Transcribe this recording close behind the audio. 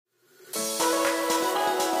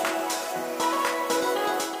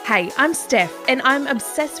Hey, I'm Steph, and I'm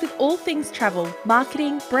obsessed with all things travel,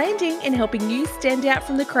 marketing, branding, and helping you stand out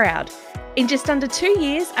from the crowd. In just under 2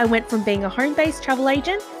 years, I went from being a home-based travel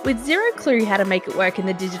agent with zero clue how to make it work in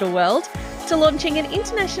the digital world to launching an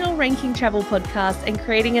international ranking travel podcast and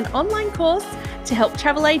creating an online course to help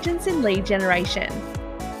travel agents in lead generation.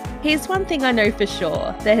 Here's one thing I know for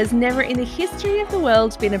sure. There has never in the history of the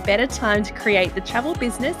world been a better time to create the travel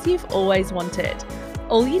business you've always wanted.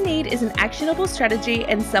 All you need is an actionable strategy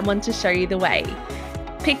and someone to show you the way.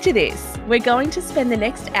 Picture this. We're going to spend the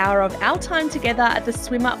next hour of our time together at the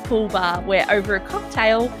Swim Up Pool Bar, where over a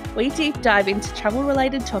cocktail, we deep dive into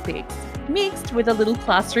travel-related topics, mixed with a little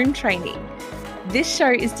classroom training. This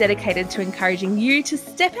show is dedicated to encouraging you to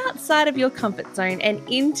step outside of your comfort zone and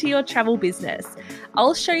into your travel business.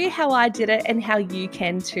 I'll show you how I did it and how you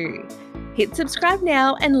can too. Hit subscribe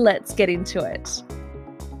now and let's get into it.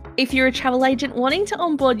 If you're a travel agent wanting to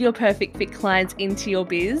onboard your perfect fit clients into your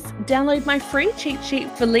biz, download my free cheat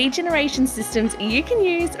sheet for lead generation systems you can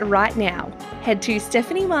use right now. Head to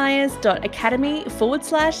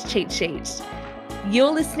stephaniemyers.academy/cheat sheet.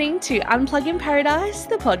 You're listening to Unplug in Paradise,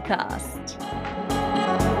 the podcast.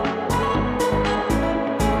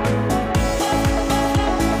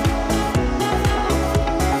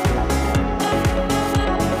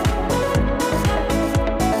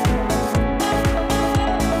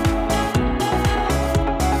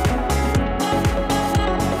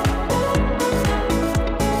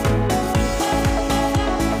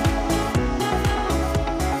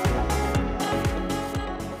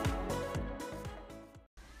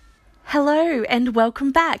 Hello and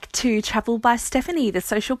welcome back to Travel by Stephanie, the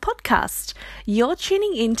social podcast. You're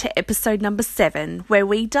tuning in to episode number 7, where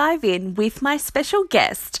we dive in with my special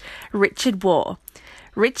guest, Richard Waugh.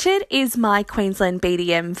 Richard is my Queensland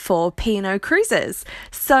BDM for P&O Cruises.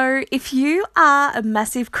 So if you are a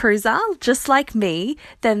massive cruiser just like me,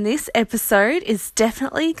 then this episode is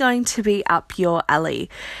definitely going to be up your alley.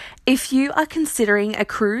 If you are considering a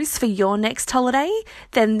cruise for your next holiday,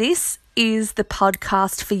 then this is the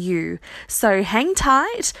podcast for you. So hang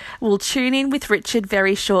tight. We'll tune in with Richard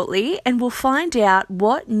very shortly and we'll find out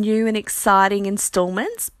what new and exciting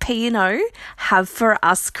installments P&O have for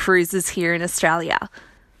us cruisers here in Australia.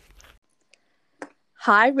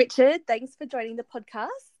 Hi, Richard. Thanks for joining the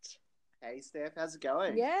podcast. Hey, Steph. How's it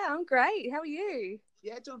going? Yeah, I'm great. How are you?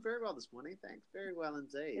 Yeah, doing very well this morning. Thanks. Very well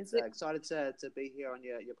indeed. Excited to be here on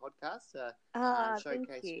your podcast.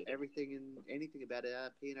 Showcase everything and anything about our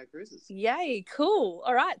P&O Cruises. Yay, cool.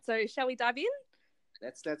 All right. So shall we dive in?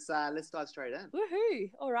 Let's dive straight in.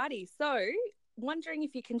 Woohoo. Alrighty. So wondering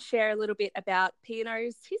if you can share a little bit about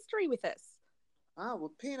P&O's history with us.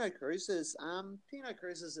 Well, P&O Cruises. P&O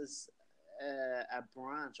Cruises is a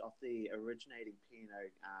branch of the originating P&O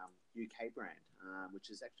UK brand, which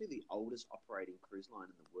is actually the oldest operating cruise line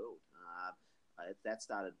in the world. That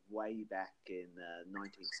started way back in the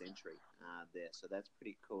 19th century there, so that's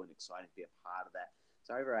pretty cool and exciting to be a part of that. It's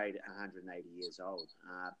over 180 years old.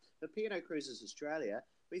 But P&O Cruises Australia,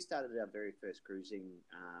 we started our very first cruising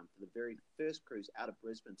for the very first cruise out of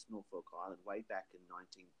Brisbane to Norfolk Island way back in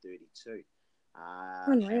 1932.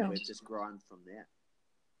 And we've just grown from there.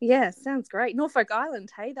 Yeah, sounds great. Norfolk Island,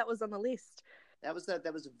 hey, that was on the list. That was the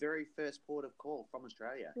very first port of call from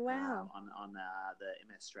Australia. Wow. On the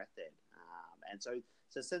MS Stratford, and so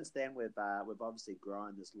since then we've obviously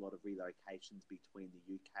grown. There's a lot of relocations between the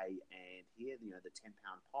UK and here. You know, the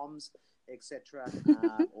 10-pound Poms, etc.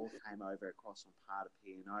 All came over across on part of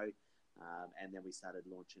P&O, and then we started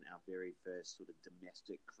launching our very first sort of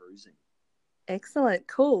domestic cruising. Excellent,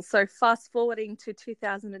 cool. So fast forwarding to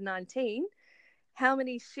 2019. How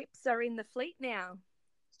many ships are in the fleet now?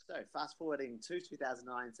 So fast forwarding to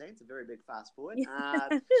 2019, it's a very big fast forward.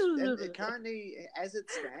 Currently, as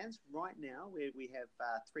it stands right now, we have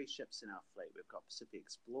 3 ships in our fleet. We've got Pacific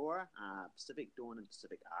Explorer, Pacific Dawn, and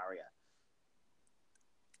Pacific Aria.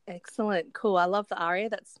 Excellent, cool. I love the Aria.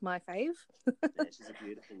 That's my fave. Yeah, she's a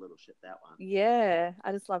beautiful little ship, that one. Yeah,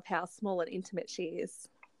 I just love how small and intimate she is.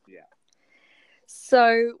 Yeah.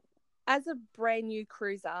 So, as a brand new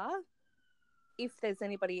cruiser, if there's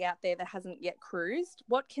anybody out there that hasn't yet cruised,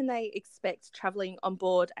 what can they expect travelling on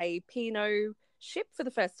board a P&O ship for the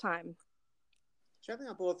first time? Travelling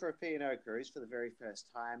on board for a P&O cruise for the very first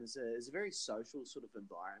time is a very social sort of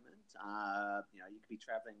environment. You could be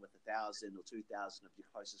travelling with 1,000 or 2,000 of your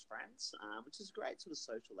closest friends, which is a great sort of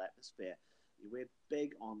social atmosphere. We're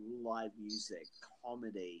big on live music,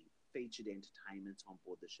 comedy, featured entertainment on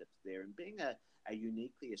board the ships there, and being a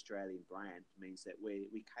uniquely Australian brand means that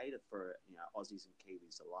we cater for Aussies and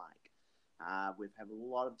Kiwis alike. We have a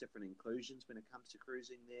lot of different inclusions when it comes to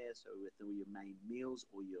cruising there. So with all your main meals,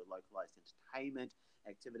 all your localized entertainment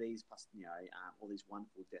activities, plus all these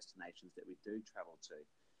wonderful destinations that we do travel to.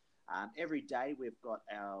 Every day we've got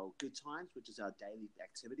our Good Times, which is our daily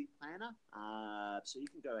activity planner. So you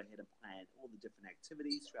can go ahead and plan all the different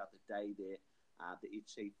activities throughout the day there that you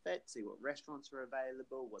see fit, see what restaurants are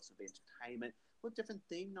available, what's of entertainment, what different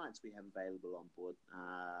theme nights we have available on board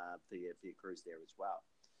for your cruise there as well.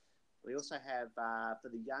 We also have, for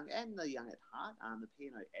the young and the young at heart, the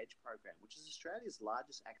P&O Edge program, which is Australia's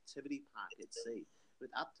largest activity park at sea, with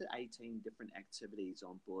up to 18 different activities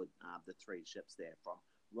on board the 3 ships there, from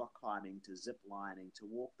rock climbing to zip lining to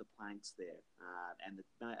walk the planks there, and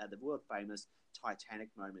the world famous Titanic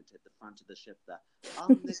moment at the front of the ship, the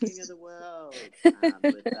 "I'm the king of the world"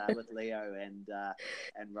 with Leo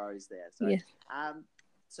and Rose there. So. Yeah.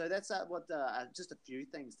 So that's just a few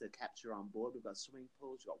things to capture on board. We've got swimming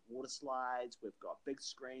pools, we've got water slides, we've got big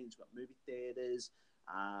screens, we've got movie theaters.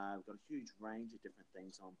 We've got a huge range of different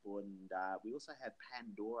things on board, and we also have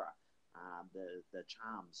Pandora, the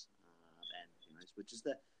charms, which is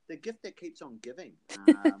the gift that keeps on giving.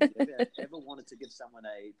 If you ever wanted to give someone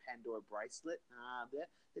a Pandora bracelet,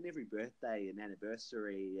 then every birthday and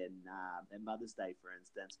anniversary and Mother's Day, for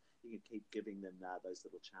instance, you can keep giving them those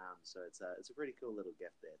little charms. So it's a pretty cool little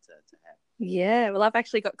gift there to have. Yeah, well, I've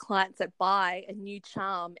actually got clients that buy a new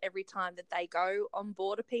charm every time that they go on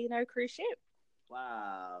board a P&O cruise ship.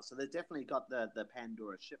 Wow! So they've definitely got the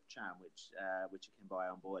Pandora ship charm, which you can buy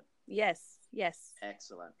on board. Yes.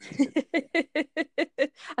 Excellent.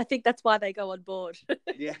 I think that's why they go on board.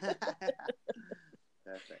 Yeah.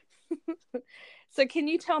 Perfect. So can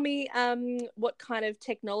you tell me what kind of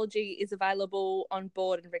technology is available on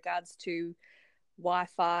board in regards to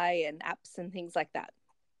Wi-Fi and apps and things like that?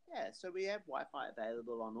 Yeah, so we have Wi-Fi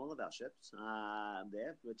available on all of our ships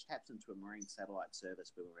there, which taps into a marine satellite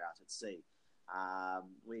service when we're out at sea.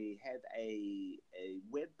 We have a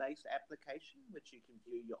web-based application which you can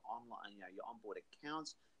view your online, your onboard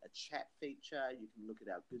accounts, a chat feature. You can look at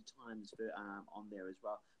our Good Times on there as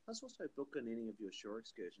well. Plus, also book in any of your shore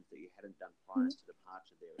excursions that you hadn't done prior to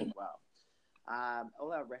departure there as well.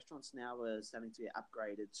 All our restaurants now are starting to get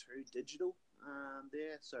upgraded to digital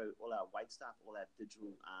there. So all our wait staff, all our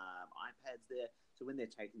digital iPads there. So when they're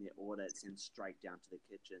taking their order, it sends straight down to the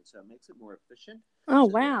kitchen. So it makes it more efficient. Oh,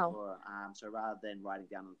 wow. So rather than writing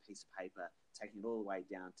down on a piece of paper, taking it all the way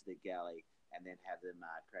down to the galley and then have them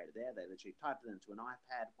created there, they literally type it into an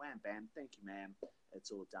iPad, wham, bam, thank you, ma'am.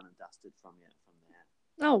 It's all done and dusted from there.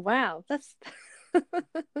 Oh, wow. That's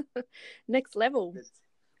next level.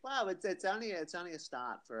 It's only a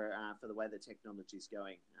start for the way the technology is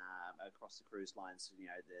going across the cruise lines.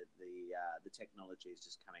 The technology is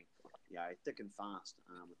just coming thick and fast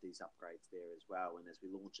with these upgrades there as well. And as we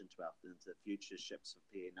launch into the future ships of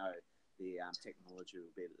P&O, the technology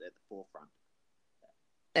will be at the forefront.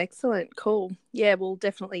 Excellent, cool. Yeah, well,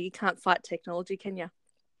 definitely you can't fight technology, can you?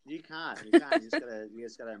 You can't. You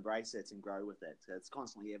just gotta embrace it and grow with it. So it's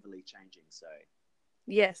constantly everly changing. So.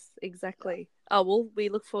 Yes, exactly. Yeah. Oh, well, we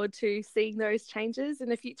look forward to seeing those changes in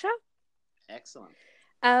the future. Excellent.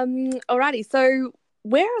 Alrighty. So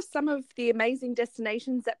where are some of the amazing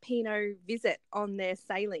destinations that P&O visit on their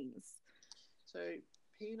sailings? So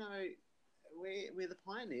P&O, we're the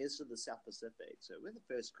pioneers of the South Pacific. So we're the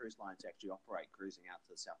first cruise line to actually operate cruising out to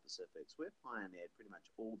the South Pacific. So we've pioneered pretty much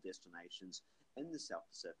all destinations in the South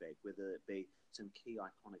Pacific, whether it be some key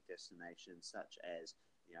iconic destinations such as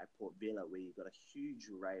Port Vila, where you've got a huge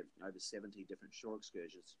array of over 70 different shore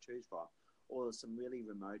excursions to choose from, or some really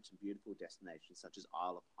remote and beautiful destinations such as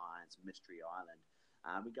Isle of Pines, Mystery Island.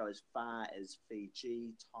 We go as far as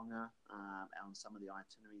Fiji, Tonga, on some of the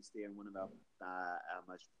itineraries there. And one of our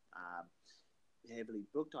most heavily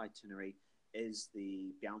booked itinerary is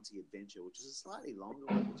the Bounty Adventure, which is a slightly longer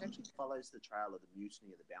one, which actually follows the trail of the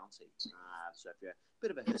mutiny of the Bounty. So if you're a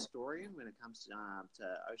bit of a historian when it comes to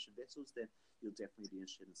ocean vessels, then you'll definitely be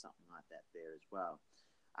interested in something like that there as well.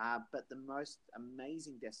 But the most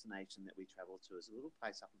amazing destination that we travel to is a little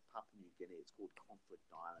place up in Papua New Guinea. It's called Conflict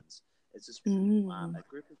Islands. It's just a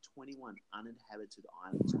group of 21 uninhabited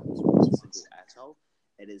islands on this one single atoll.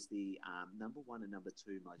 It is the number 1 and number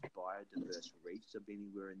 2 most biodiverse reefs of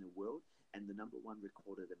anywhere in the world, and the number 1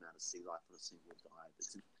 recorded amount of sea life on a single dive.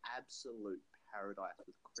 It's an absolute paradise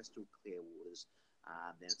with crystal clear waters.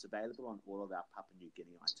 Then it's available on all of our Papua New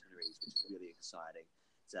Guinea itineraries, which is really exciting.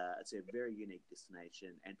 It's a very unique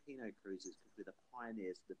destination, and P&O Cruises, because we're the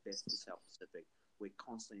pioneers of the best of the South Pacific, we're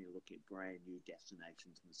constantly looking at brand new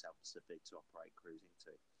destinations in the South Pacific to operate cruising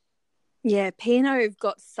to. Yeah, P&O have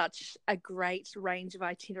got such a great range of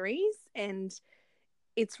itineraries, and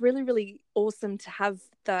it's really, really awesome to have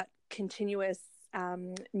that continuous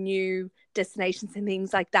new destinations and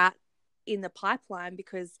things like that in the pipeline,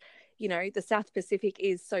 because, you know, the South Pacific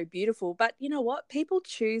is so beautiful. But you know what? People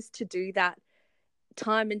choose to do that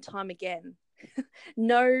time and time again.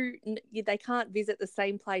 No, they can't visit the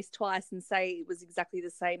same place twice and say it was exactly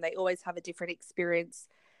the same. They always have a different experience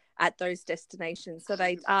at those destinations. So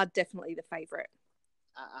they are definitely the favorite.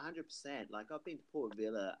 100%. Like I've been to Port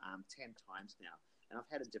Vila 10 times now, and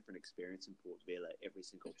I've had a different experience in Port Vila every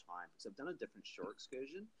single time because I've done a different shore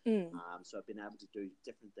excursion. Mm. So I've been able to do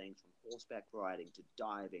different things from horseback riding to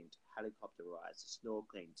diving to helicopter rides to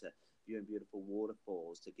snorkeling to viewing beautiful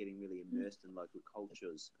waterfalls to getting really immersed in local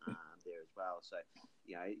cultures there as well. So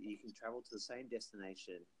you know you can travel to the same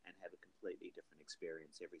destination and have a completely different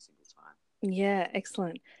experience every single time. Yeah,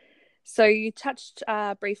 excellent. So you touched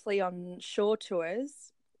briefly on shore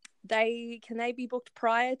tours. They be booked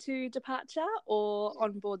prior to departure or Yeah,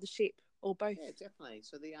 on board the ship, or both? yeah, definitely.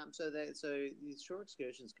 So the shore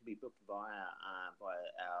excursions can be booked via our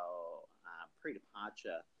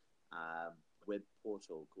pre-departure web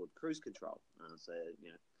portal called Cruise Control. So you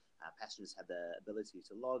know, passengers have the ability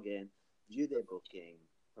to log in, view their booking,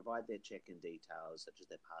 provide their check-in details such as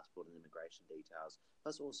their passport and immigration details,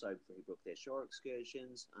 plus also pre-book their shore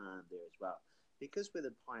excursions there as well. Because we're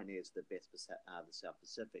the pioneers of the best the South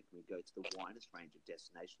Pacific, we go to the widest range of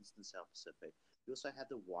destinations in the South Pacific. We also have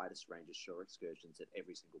the widest range of shore excursions at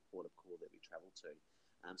every single port of call that we travel to.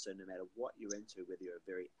 So no matter what you're into, whether you're a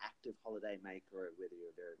very active holiday maker or whether you're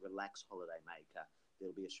a very relaxed holiday maker,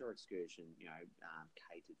 there'll be a shore excursion,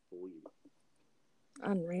 catered for you.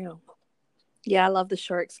 Unreal. Yeah, I love the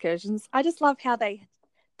shore excursions. I just love how they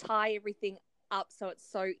tie everything up so it's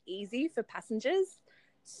so easy for passengers.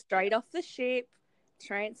 Straight Yeah, off the ship,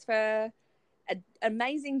 transfer, an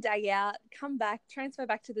amazing day out, come back, transfer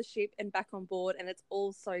back to the ship and back on board, and it's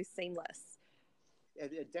all so seamless.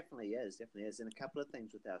 it definitely is. And a couple of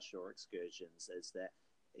things with our shore excursions is that,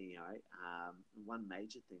 one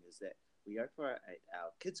major thing is that we operate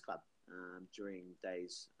our kids club during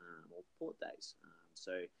days or port days.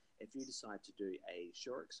 So if you decide to do a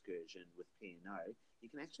shore excursion with P&O, you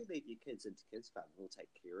can actually leave your kids into kids club and we'll take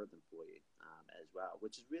care of them for you as well,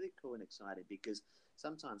 which is really cool and exciting because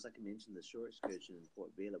sometimes, like I mentioned, the shore excursion in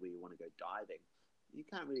Port Vila where you want to go diving, you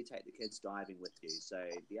can't really take the kids diving with you. So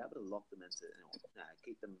be able to lock them into,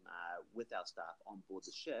 keep them with our staff on board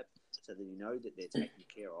the ship so that you know that they're taken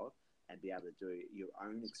care of and be able to do your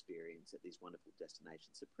own experience at these wonderful destinations.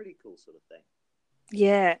 It's a pretty cool sort of thing.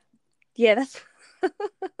 Yeah. Yeah, that's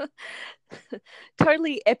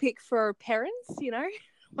totally epic for parents, you know,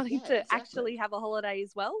 wanting Yeah, to exactly. actually have a holiday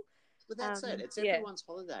as well. But that's it. It's Yeah. everyone's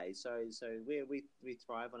holiday. So we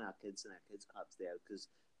thrive on our kids and our kids clubs there because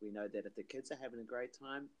we know that if the kids are having a great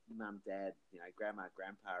time, mum, dad, grandma,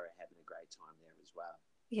 grandpa are having a great time there as well.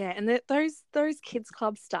 Yeah, and those kids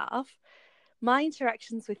club staff, my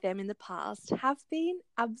interactions with them in the past have been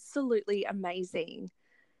absolutely amazing.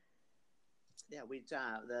 Yeah,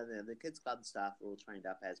 the kids club staff are all trained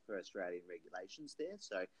up as per Australian regulations there.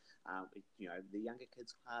 So, the younger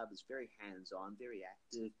kids club is very hands on, very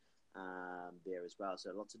active there as well.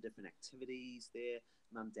 So lots of different activities there.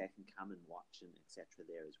 Mum, dad can come and watch and etc.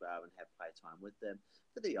 there as well and have playtime with them.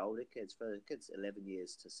 For the older kids, for the kids 11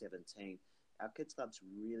 years to 17, our kids club's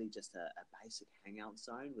really just a basic hangout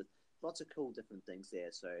zone with lots of cool different things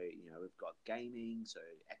there. So, we've got gaming, so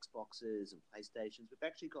Xboxes and PlayStations. We've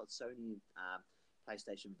actually got Sony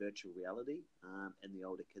PlayStation Virtual Reality in the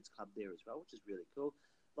older kids club there as well, which is really cool.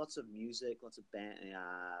 Lots of music, lots of band,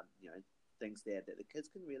 things there that the kids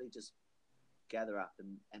can really just gather up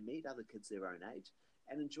and meet other kids their own age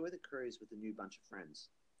and enjoy the cruise with a new bunch of friends.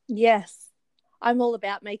 Yes, I'm all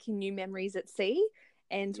about making new memories at sea.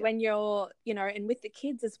 And Yeah. when you're, and with the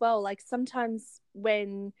kids as well, like sometimes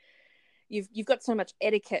when you've got so much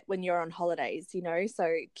etiquette when you're on holidays,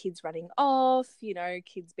 so kids running off,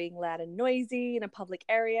 kids being loud and noisy in a public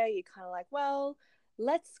area, you're kind of like, well,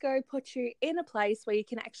 let's go put you in a place where you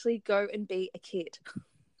can actually go and be a kid.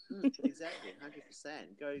 Exactly,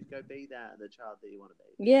 100%. Go be the child that you want to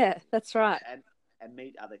be. Yeah, that's right. And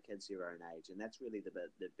meet other kids your own age, and that's really the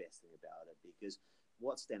best thing about it because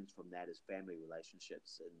what stems from that is family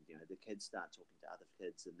relationships, and the kids start talking to other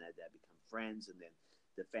kids, and they become friends, and then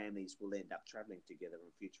the families will end up traveling together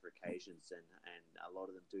on future occasions, and a lot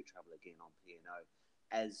of them do travel again on P&O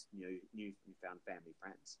as newfound family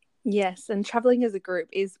friends. Yes, and traveling as a group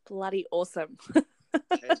is bloody awesome.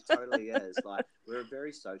 It totally is. Like we're a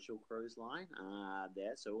very social cruise line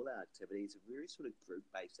there, so all our activities are very sort of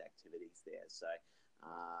group-based activities there.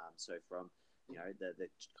 So from the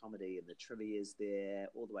comedy and the trivia is there,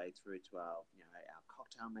 all the way through to our our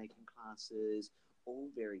cocktail making classes, all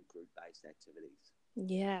very group-based activities.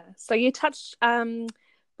 Yeah. So you touched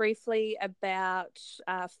briefly about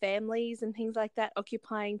families and things like that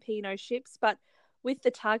occupying P&O ships, but with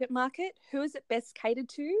the target market, who is it best catered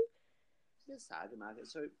to? Yes, target market.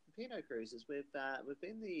 So P&O Cruises, we've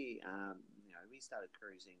been we started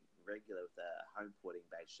cruising regular with a home porting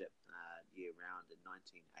based ship year round in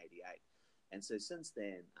 1988. And so since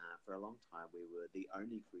then, for a long time, we were the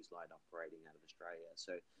only cruise line operating out of Australia.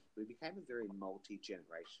 So we became a very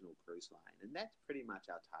multi-generational cruise line, and that's pretty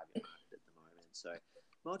much our target market at the moment. So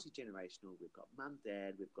multi-generational, we've got mum,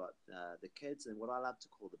 dad, we've got the kids, and what I love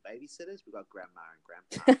to call the babysitters, we've got grandma and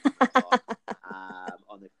grandpa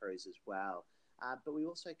on the cruise as well. But we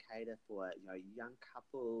also cater for young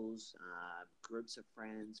couples, groups of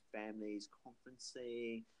friends, families,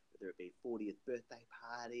 conferencing, whether it be 40th birthday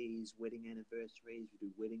parties, wedding anniversaries. We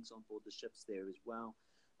do weddings on board the ships there as well.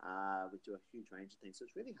 We do a huge range of things. So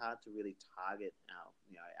it's really hard to really target our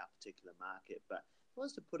particular market. But if I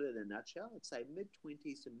was to put it in a nutshell, I'd say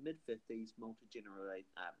mid-20s to mid-50s,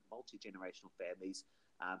 multi-generational families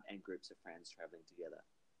and groups of friends traveling together.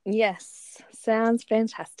 Yes, sounds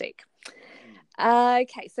fantastic.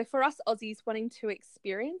 Okay, so for us Aussies wanting to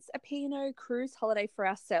experience a P&O cruise holiday for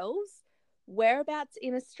ourselves, whereabouts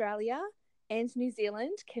in Australia and New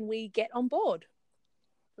Zealand can we get on board?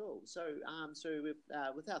 Cool. So with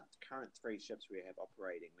our current 3 ships we have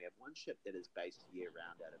operating, we have one ship that is based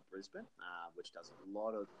year-round out of Brisbane, which does a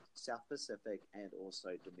lot of South Pacific and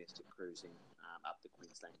also domestic cruising up the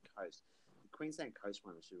Queensland coast. The Queensland coast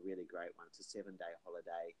one is a really great one. It's a 7-day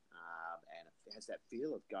holiday, and it has that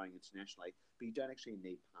feel of going internationally, but you don't actually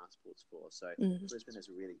need passports for. So Brisbane is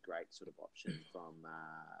a really great sort of option from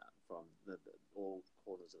the all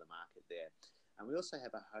corners of the market there. And we also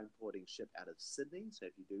have a home porting ship out of Sydney. So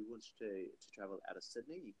if you do want to travel out of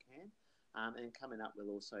Sydney, you can. And coming up, we'll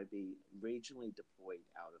also be regionally deployed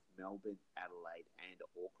out of Melbourne, Adelaide, and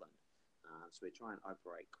Auckland. So we try and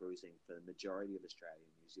operate cruising for the majority of Australian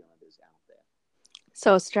and New Zealanders out there.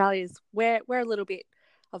 So we're a little bit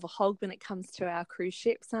of a hog when it comes to our cruise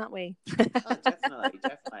ships, aren't we? Oh, definitely.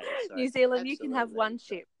 So, New Zealand, you can have one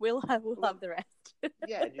ship. We'll have the rest.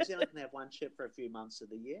 Yeah, New Zealand can have one ship for a few months of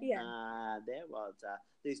the year. Yeah.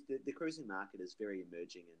 The cruising market is very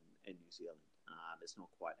emerging in New Zealand. It's not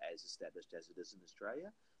quite as established as it is in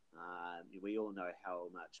Australia. We all know how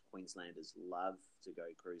much Queenslanders love to go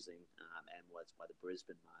cruising, and that's why the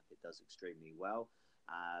Brisbane market does extremely well.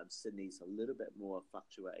 Sydney's a little bit more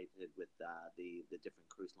fluctuated with the different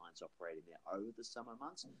cruise lines operating there over the summer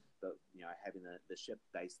months, but having the ship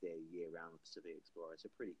based there year round with Pacific Explorer is a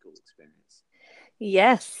pretty cool experience.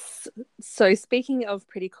 Yes. So speaking of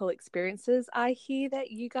pretty cool experiences, I hear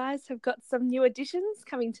that you guys have got some new additions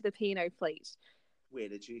coming to the P&O fleet. Where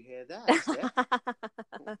did you hear that, Steph?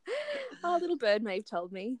 Oh, little bird Maeve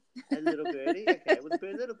told me. A little birdie? Okay, well,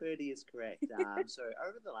 the little birdie is correct. So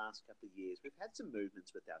over the last couple of years, we've had some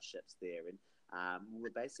movements with our ships there, and we're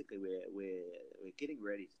getting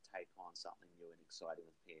ready to take on something new and exciting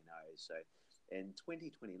with P&O. So in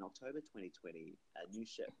October 2020, a new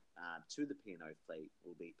ship to the P&O fleet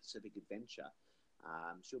will be Pacific Adventure.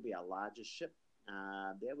 She'll be our largest ship.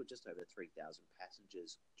 There were just over 3,000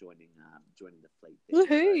 passengers joining the fleet there.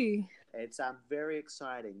 Woohoo! So it's very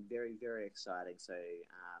exciting, very, very exciting. So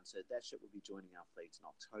that ship will be joining our fleet in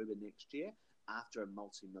October next year after a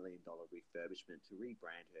multi-million-dollar refurbishment to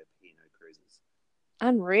rebrand her P&O Cruises.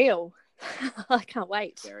 Unreal. I can't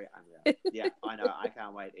wait. Very unreal. Yeah, I know. I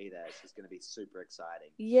can't wait either. It's just going to be super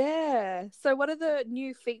exciting. Yeah. So what are the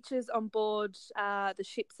new features on board the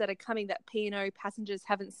ships that are coming that P&O passengers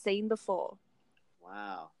haven't seen before?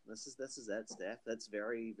 Wow, this is it, Steph. That's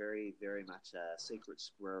very, very, very much a secret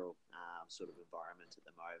squirrel sort of environment at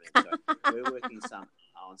the moment. So we're working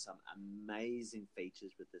on some amazing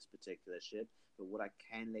features with this particular ship. But what I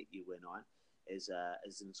can let you in on is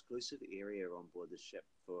an exclusive area on board the ship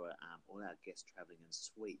for all our guests traveling in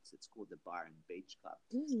suites. It's called the Byron Beach Club.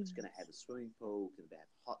 It's going to have a swimming pool, going to have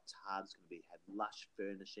hot tubs, going to have lush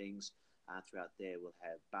furnishings. Throughout there, we'll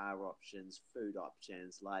have bar options, food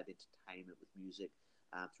options, live entertainment with music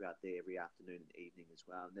throughout there every afternoon and evening as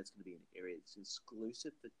well. And that's going to be an area that's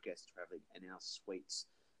exclusive for guests traveling in our suites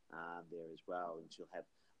there as well. And she'll have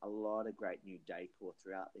a lot of great new decor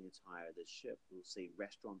throughout the entire of the ship. We'll see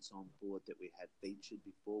restaurants on board that we have featured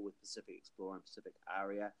before with Pacific Explorer and Pacific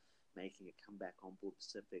Aria, making a comeback on board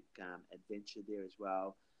Pacific Adventure there as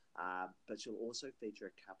well. But she'll also feature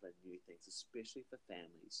a couple of new things, especially for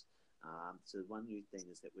families. So one new thing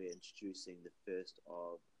is that we're introducing the first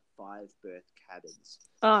of 5-berth cabins.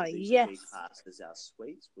 Oh, So these will yes. be classed as our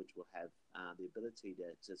suites, which will have the ability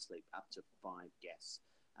to sleep up to 5 guests,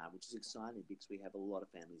 which is exciting because we have a lot of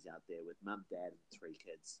families out there with mum, dad, and 3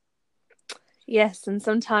 kids. Yes, and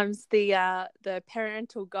sometimes the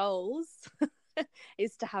parental goals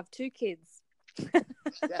is to have 2 kids.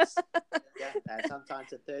 Yes, yeah, and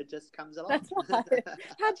sometimes a third just comes along. That's right.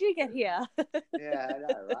 How'd you get here? Yeah, I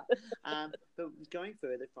know, right? But going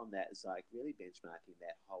further from that is like really benchmarking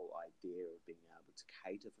that whole idea of being able to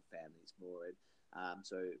cater for families more. And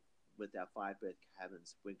so with our 5-berth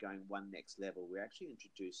cabins, we're going one next level. We're actually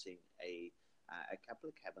introducing a couple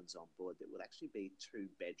of cabins on board that will actually be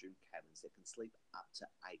 2-bedroom cabins that can sleep up to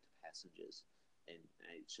 8 passengers in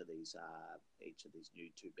each of these new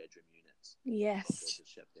 2-bedroom units. Yes. On board the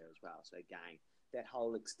ship there as well. So again, that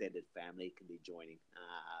whole extended family can be joining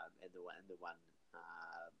in the one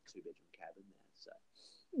 2-bedroom cabin there. So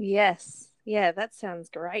yes, yeah, that sounds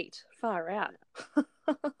great. Far out.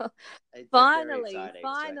 it's Finally so,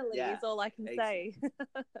 yeah, is all I can say.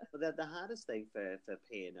 Well, the hardest thing for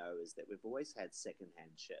P&O is that we've always had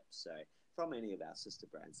second-hand ships. So from any of our sister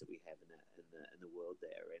brands that we have in the world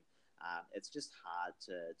there, and it's just hard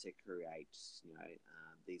to create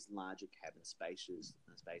these larger cabin spaces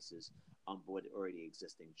on board already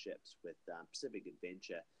existing ships. With Pacific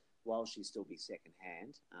Adventure, while she still be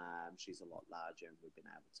second-hand, she's a lot larger, and we've been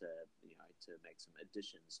able to make some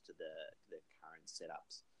additions to the current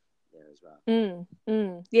setups there as well.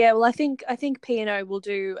 Yeah, well, I think P&O will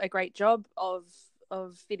do a great job of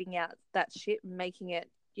fitting out that ship and making it,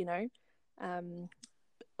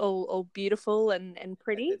 all beautiful and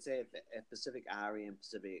pretty. If Pacific Ari and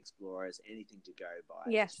Pacific Explorer is anything to go by,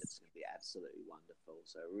 yes, it's going to be absolutely wonderful.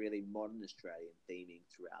 So really modern Australian theming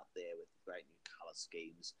throughout there with great new colour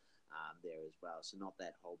schemes there as well. So not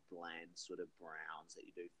that whole bland sort of browns that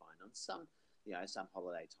you do find on some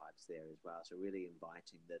holiday types there as well. So really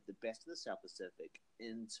inviting the best of the South Pacific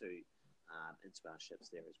into our ships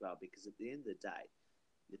there as well, because at the end of the day,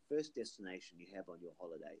 the first destination you have on your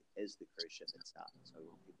holiday is the cruise ship itself. So we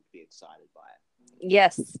want people to be excited by it.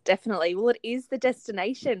 Yes, definitely. Well, it is the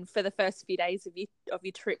destination for the first few days of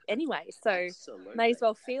your trip anyway. So Absolutely. May as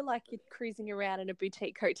well feel like you're cruising around in a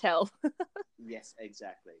boutique hotel. Yes,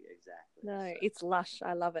 exactly. No, so it's lush.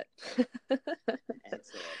 I love it.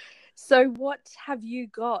 Excellent. So what have you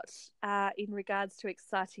got in regards to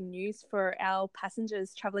exciting news for our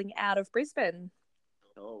passengers travelling out of Brisbane?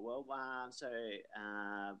 Oh, well,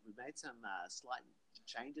 we've made some slight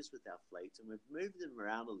changes with our fleet, and we've moved them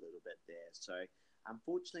around a little bit there. So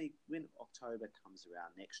unfortunately, when October comes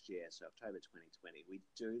around next year, so October 2020, we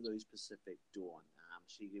do lose Pacific Dawn.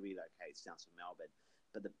 She relocates down to Melbourne.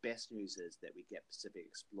 But the best news is that we get Pacific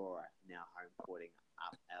Explorer now home porting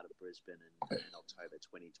up out of Brisbane in October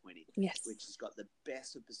 2020, yes, which has got the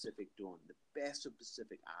best of Pacific Dawn, the best of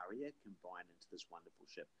Pacific Aria combined into this wonderful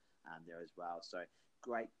ship there as well. So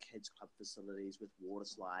great kids club facilities with water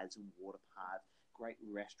slides and water park, great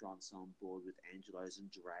restaurants on board with Angelo's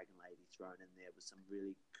and Dragon Lady thrown in there with some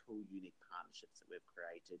really cool, unique partnerships that we've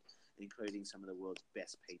created, including some of the world's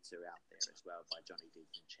best pizza out there as well by Johnny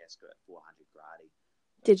DiFrancesco at 400 Gradi.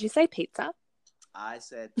 Did you say pizza? I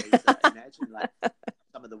said pizza. Imagine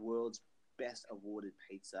some of the world's best awarded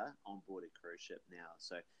pizza on board a cruise ship now.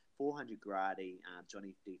 So 400 Gradi,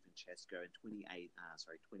 Johnny DiFrancesco in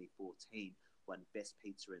 2014 won Best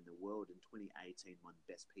Pizza in the World. In 2018 won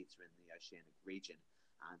Best Pizza in the Oceanic region.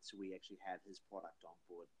 So we actually have his product on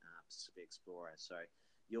board Pacific Explorer. So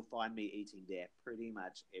you'll find me eating there pretty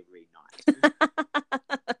much every night.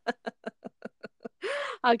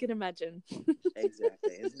 I can imagine.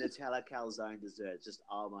 Exactly. His Nutella calzone dessert, just,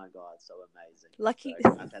 oh my God, so amazing. Lucky.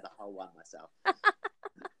 So I've had the whole one myself.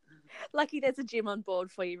 Lucky there's a gym on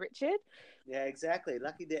board for you, Richard. Yeah, exactly.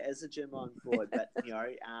 Lucky there is a gym on board, but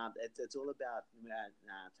it's all about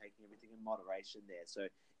taking everything in moderation there. So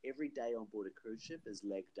every day on board a cruise ship is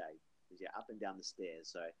leg day, because you're up and down the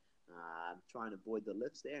stairs. So try and avoid the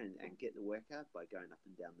lifts there and get the workout by going up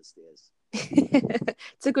and down the stairs.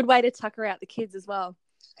 It's a good way to tucker out the kids as well.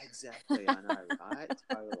 Exactly, I know, right?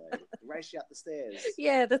 Totally. Race you up the stairs.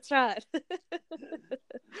 Yeah, that's right.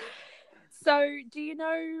 So, do you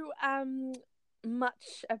know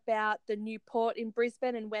much about the new port in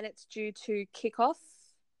Brisbane and when it's due to kick off?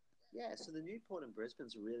 Yeah, so the new port in Brisbane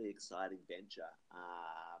is a really exciting venture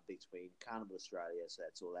between Carnival Australia, so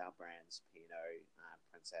that's all our brands, P&O,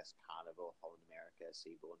 Princess, Carnival, Holland America,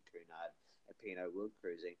 Seabourn, Cunard, and P&O World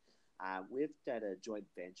Cruising. We've done a joint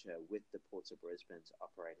venture with the Ports of Brisbane to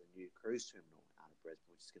operate a new cruise terminal out of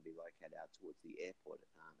Brisbane, which is going to be located out towards the airport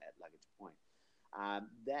at Luggage Point.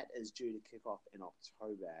 That is due to kick off in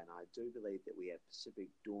October, and I do believe that we have Pacific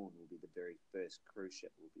Dawn will be the very first cruise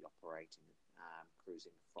ship will be operating,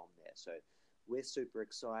 cruising from there. So we're super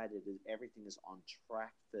excited. Everything is on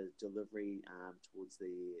track for delivery towards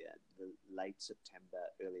the late September,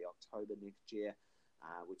 early October next year,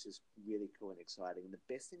 which is really cool and exciting. And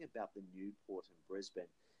the best thing about the new port in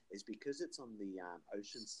Brisbane is because it's on the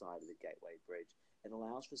ocean side of the Gateway Bridge, it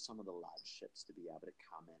allows for some of the large ships to be able to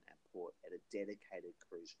come in and port at a dedicated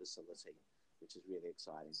cruise facility, which is really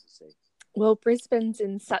exciting to see. Well, Brisbane's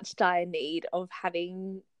in such dire need of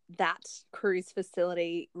having that cruise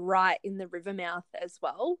facility right in the river mouth as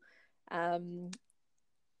well.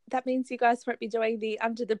 That means you guys won't be doing the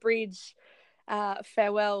under the bridge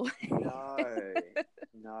farewell.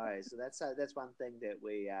 No. So that's one thing that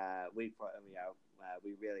we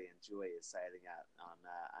really enjoy is sailing out on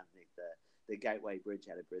underneath the Gateway Bridge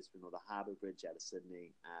out of Brisbane or the Harbour Bridge out of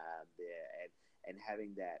Sydney there, and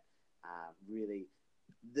having that really.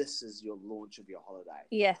 This is your launch of your holiday.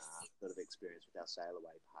 Yes. Sort of experience with our sail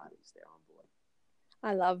away parties there on board.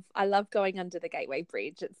 I love going under the Gateway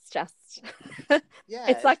Bridge. It's just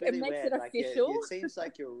it's like really it makes weird. it official. It seems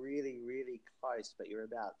like you're really, really close, but you're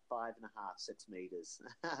about 5.5, 6 meters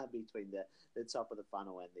between the top of the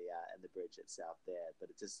funnel and the bridge itself there. But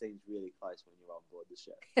it just seems really close when you're on board the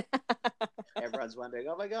ship. Everyone's wondering,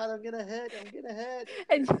 oh my God, I'm gonna hit.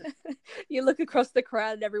 And you look across the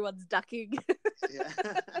crowd and everyone's ducking. Yeah.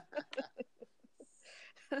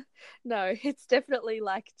 No, it's definitely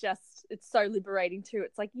like it's so liberating too.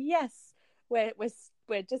 It's like, yes, we're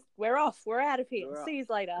off. We're out of here. See you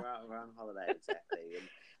later. We're on holiday, exactly.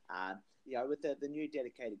 And with the new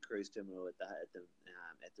dedicated cruise terminal at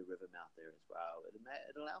the river mouth there as well,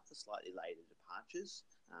 it allows for slightly later departures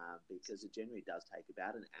because it generally does take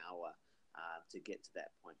about an hour to get to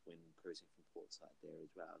that point when cruising from portside there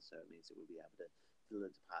as well. So it means that we'll be able to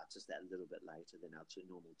depart just that little bit later than our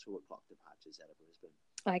normal 2 o'clock departures out of Brisbane.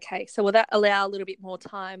 Okay, so will that allow a little bit more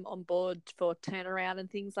time on board for turnaround and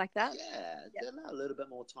things like that? Yeah, allow a little bit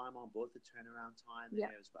more time on board for turnaround time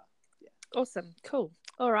there as well. Yeah. Awesome, cool.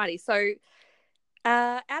 Alrighty, so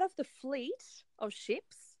out of the fleet of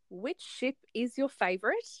ships, which ship is your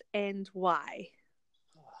favourite and why?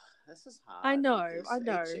 This is hard. I know. I'm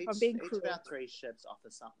being cruel. Each of our 3 ships offer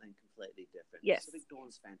something completely different. Yes. Pacific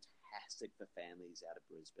Dawn's fantastic for families out of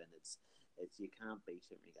Brisbane. It's you can't beat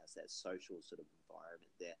it in regards to that social sort of environment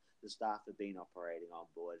there. The staff have been operating on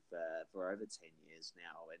board for over 10 years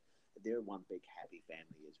now, and they're one big happy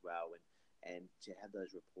family as well. And to have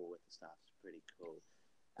those rapport with the staff is pretty cool.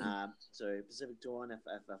 So Pacific Dawn, if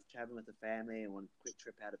I'm traveling with the family and want a quick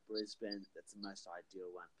trip out of Brisbane, that's the most ideal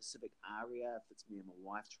one. Pacific Aria, if it's me and my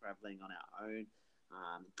wife traveling on our own,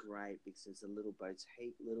 great because it's a little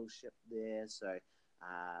boutique little ship there. So,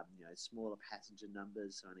 smaller passenger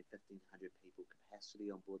numbers, so only 1,500 people capacity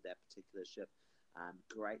on board that particular ship.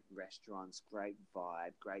 Great restaurants, great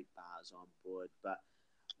vibe, great bars on board. But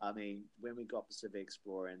I mean, when we got Pacific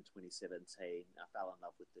Explorer in 2017, I fell in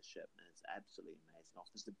love with the ship, and it's absolutely amazing. It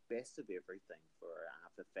offers the best of everything for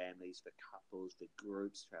families, for couples, for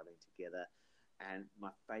groups traveling together. And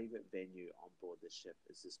my favourite venue on board the ship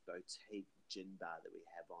is this boutique gin bar that we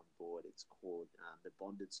have on board. It's called the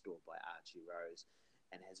Bonded Store by Archie Rose,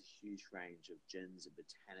 and has a huge range of gins and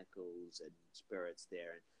botanicals and spirits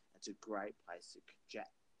there. And it's a great place to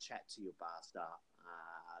chat to your bar staff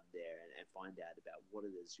there and find out about what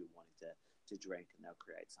it is you're wanting to drink, and they'll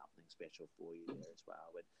create something special for you there as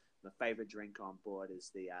well. But my favorite drink on board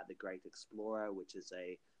is the Great Explorer, which is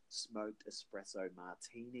a smoked espresso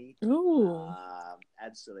martini. Ooh.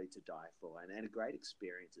 Absolutely to die for, and a great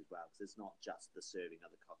experience as well, because it's not just the serving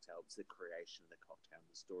of the cocktail, it's the creation of the cocktail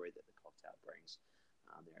and the story that the cocktail brings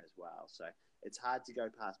there as well. So it's hard to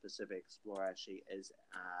go past Pacific Explorer. She is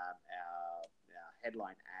our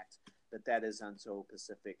headline act, but that is until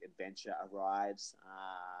Pacific Adventure arrives.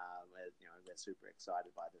 We're super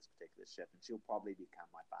excited by this particular ship, and she'll probably become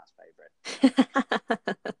my fast favorite.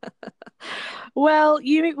 Well,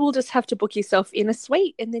 you will just have to book yourself in a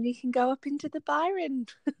suite, and then you can go up into the Byron.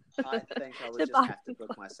 I think I would just have to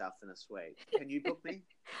book myself in a suite. Can you book me?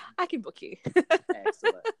 I can book you.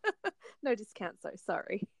 Excellent. No discount, so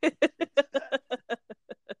sorry.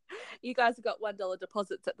 You guys have got $1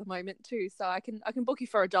 deposits at the moment too, so I can book you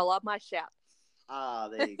for $1. My shout.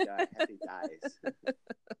 There you go. Happy days.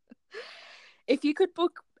 If you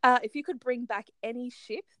could bring back any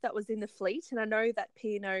ship that was in the fleet, and I know that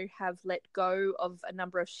P&O have let go of a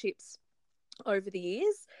number of ships over the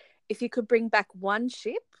years, if you could bring back one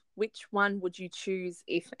ship, which one would you choose,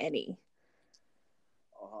 if any?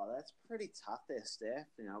 Oh, that's pretty tough there, Steph.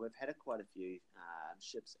 We've had quite a few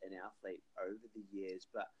ships in our fleet over the years,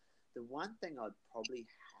 but the one thing I'd probably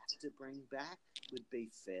have to bring back would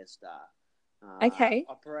be Fairstar. Okay.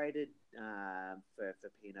 Operated for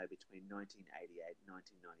P&O between 1988 and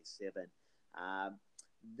 1997.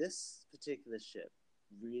 This particular ship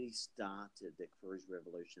really started the cruise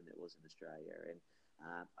revolution that was in Australia. And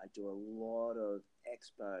I do a lot of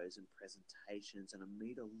expos and presentations, and I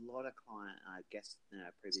meet a lot of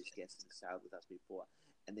previous guests that sailed with us before,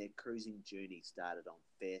 and their cruising journey started on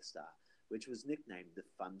Fairstar, which was nicknamed the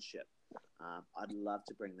Fun Ship. I'd love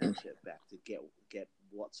to bring that ship back to get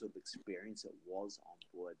what sort of experience it was on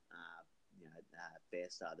board,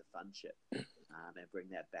 Fairstar, the Fun Ship, and bring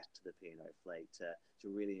that back to the P&O fleet to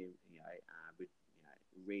really,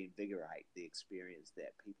 reinvigorate the experience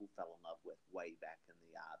that people fell in love with way back in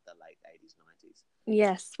the late 80s, 90s.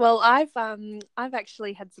 Yes. Well, I've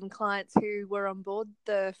actually had some clients who were on board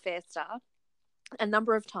the Fairstar a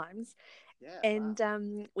number of times. Yeah, and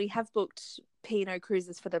wow. We have booked P&O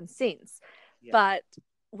cruises for them since, Yeah. but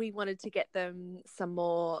we wanted to get them some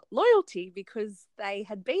more loyalty because they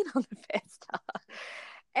had been on the Fairstar.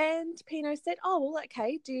 And P&O said, "Oh, well,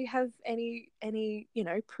 okay. Do you have any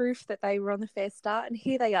proof that they were on the Fairstar?" And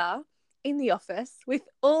here they are in the office with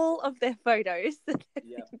all of their photos that have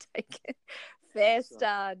been taken.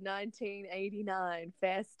 Fairstar 1989,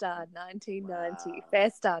 Fairstar 1990, Wow.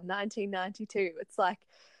 Fairstar 1992. It's like,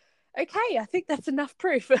 okay, I think that's enough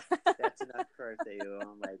proof. That's enough proof that you were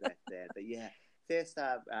on way back then. But yeah,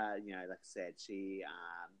 Fairstar, like I said, she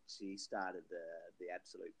started the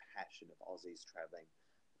absolute passion of Aussies travelling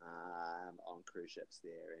on cruise ships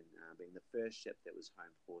there, and being the first ship that was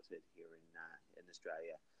home ported here in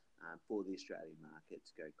Australia for the Australian market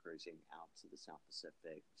to go cruising out to the South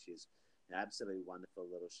Pacific. She's an absolutely wonderful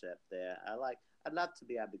little ship there. I'd love to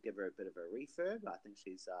be able to give her a bit of a refurb. I think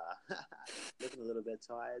she's looking a little bit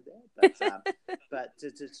tired there, but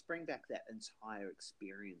to bring back that entire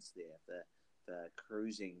experience there for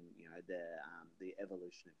cruising, the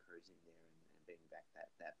evolution of cruising there, and being back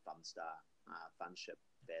that fun ship,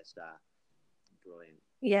 Fairstar, brilliant.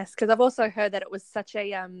 Yes, because I've also heard that it was such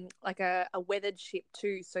a a weathered ship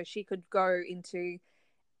too, so she could go into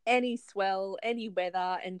any swell, any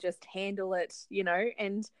weather, and just handle it,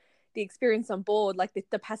 and the experience on board, like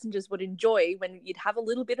the passengers would enjoy when you'd have a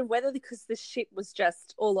little bit of weather because the ship was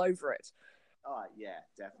just all over it. Oh yeah,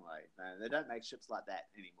 definitely. They don't make ships like that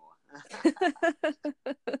anymore.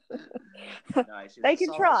 No, they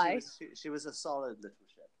can try. She was a solid little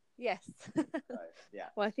ship. Yes. So, yeah.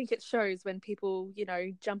 Well, I think it shows when people,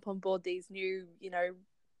 jump on board these new,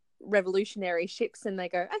 revolutionary ships, and they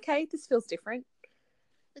go, okay, this feels different.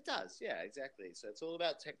 It does, yeah, exactly. So it's all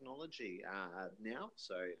about technology now.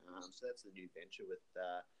 So that's the new venture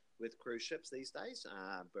with cruise ships these days.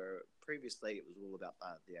 But previously, it was all about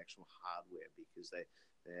the actual hardware, because they're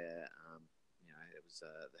it was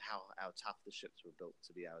how tough the ships were built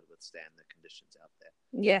to be able to withstand the conditions out there.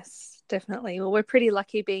 Yes, definitely. Well, we're pretty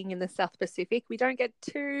lucky being in the South Pacific. We don't get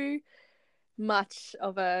too much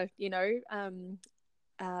of a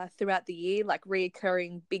throughout the year, like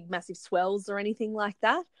reoccurring big massive swells or anything like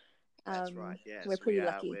that. That's right. Yes, we're pretty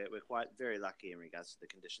lucky. We're quite very lucky in regards to the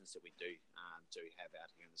conditions that we do have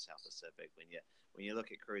out here in the South Pacific. When you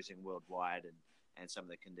look at cruising worldwide and some of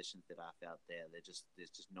the conditions that are out there, there's just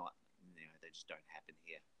not, they just don't happen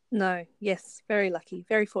here. No, yes, very lucky,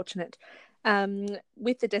 very fortunate.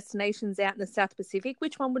 With the destinations out in the South Pacific,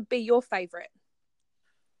 which one would be your favourite?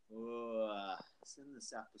 Oh, it's in the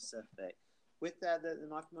South Pacific. With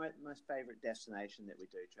my most favourite destination that we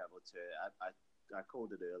do travel to, I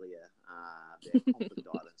called it earlier, the Conflict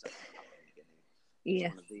Islands up in Papua New Guinea.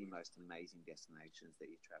 It's one of the most amazing destinations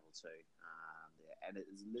that you travel to there, and it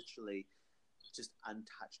is literally just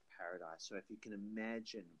untouched paradise. So if you can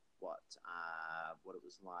imagine what it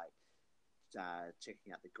was like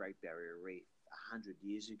checking out the Great Barrier Reef 100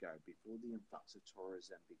 years ago, before the influx of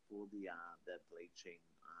tourism, before the bleaching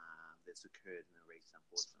that's occurred in the reefs,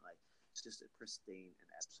 unfortunately, it's just a pristine and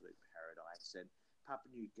absolute paradise. And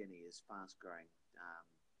Papua New Guinea is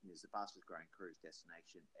is the fastest growing cruise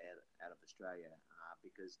destination out of Australia,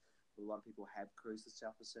 because a lot of people have cruised the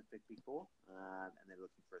South Pacific before, and they're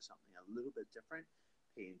looking for something a little bit different.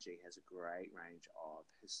 PNG has a great range of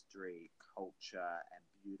history, culture, and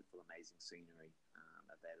beautiful, amazing scenery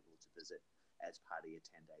available to visit as part of your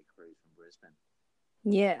 10-day cruise from Brisbane.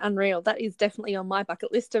 Yeah, unreal. That is definitely on my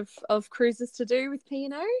bucket list of cruises to do with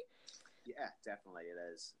P&O. Yeah, definitely it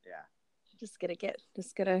is. Yeah. Just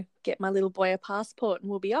gotta get my little boy a passport and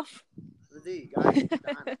we'll be off. there you go.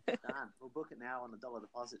 Done. We'll book it now on a $1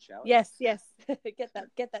 deposit, shall we? Yes. Get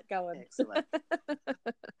that going. Excellent.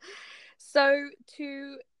 So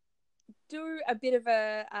to do a bit of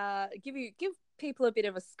a give people a bit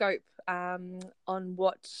of a scope on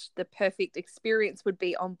what the perfect experience would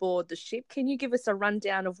be on board the ship, can you give us a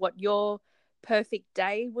rundown of what your perfect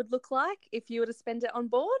day would look like if you were to spend it on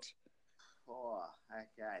board? Oh,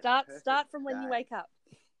 okay. Start from when you wake up.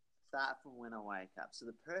 Start from when I wake up. So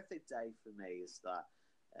the perfect day for me is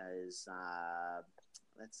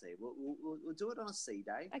let's see, we'll do it on a sea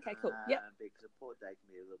day. Okay, cool. Yep. Because a port day can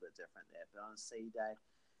be a little bit different there, but on a sea day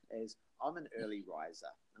I'm an early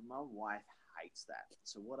riser, and my wife hates that.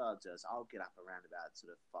 So what I'll do is I'll get up around about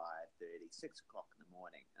sort of 5:30, 6 o'clock in the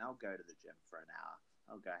morning, and I'll go to the gym for an hour.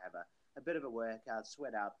 I'll go have a bit of a workout,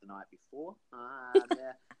 sweat out the night before, and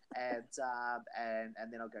then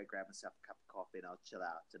I'll go grab myself a cup of coffee, and I'll chill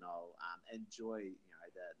out, and I'll enjoy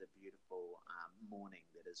the beautiful morning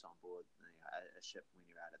that is on board a ship when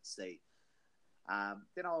you're out at sea.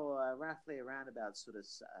 Then I'll roughly around about sort of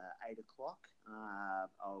 8 o'clock,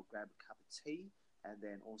 I'll grab a cup of tea and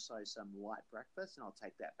then also some light breakfast, and I'll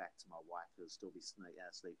take that back to my wife, who'll still be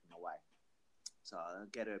sleeping away. So I'll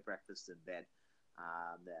get her breakfast in bed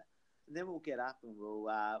there. And then we'll get up and we'll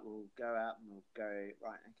go out and we'll go,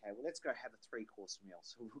 right, okay, well, let's go have a 3-course meal.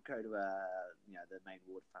 So we'll go to the main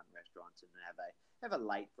waterfront restaurant and have a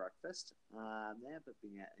late breakfast there, but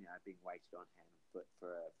being waited on hand and foot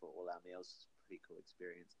for all our meals is a pretty cool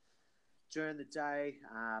experience. During the day,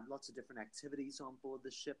 lots of different activities on board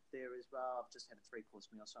the ship there as well. I've just had a 3-course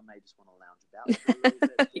meal, so I may just want to lounge about for a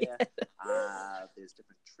little bit there. There's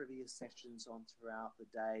different trivia sessions on throughout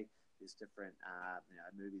the day. There's different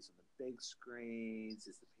movies on the big screens.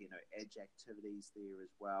 There's the P&O Edge activities there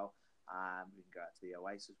as well. We can go out to the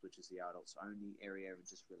Oasis, which is the adults only area, and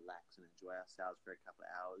just relax and enjoy ourselves for a couple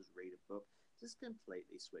of hours, read a book, just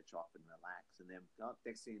completely switch off and relax. And then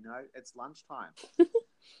next thing you know, it's lunchtime.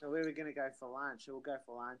 So where are we going to go for lunch? So we'll go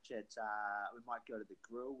for lunch at, we might go to the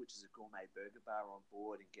Grill, which is a gourmet burger bar on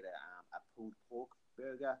board, and get a pulled pork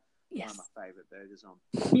burger. Yes. One of my favourite burgers on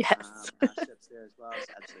board. Yes. Our ships there as well. It's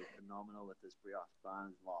absolutely phenomenal with this brioche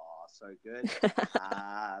bun. Oh, so good.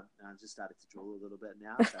 I'm just started to drool a little bit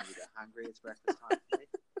now. So I'm a bit hungry. It's breakfast time for me.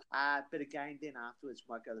 But again, then afterwards,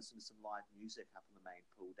 we might go listen to some live music up on the main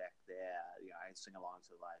pool deck there. Sing along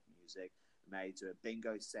to the live music. We may do a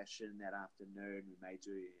bingo session that afternoon. We may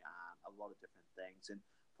do a lot of different things. And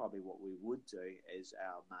probably what we would do is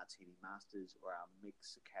our Martini Masters or our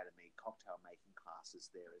Mix Academy cocktail making classes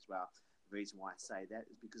there as well. The reason why I say that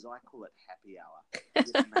is because I call it happy hour. You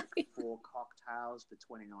get to make 4 cocktails for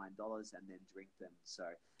 $29 and then drink them. So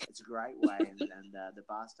it's a great way, and the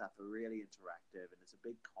bar staff are really interactive, and it's a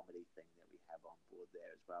big comedy thing that we have on board there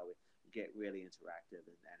as well. We get really interactive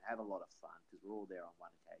and have a lot of fun because we're all there on one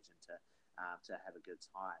occasion to have a good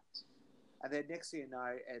time. And then next thing you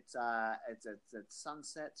know, it's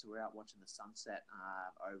sunset, so we're out watching the sunset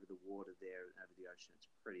over the water there, over the ocean. It's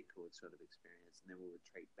a pretty cool sort of experience. And then we'll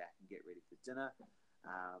retreat back and get ready for dinner.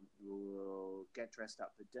 We'll get dressed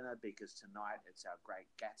up for dinner because tonight it's our Great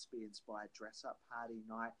Gatsby-inspired dress-up party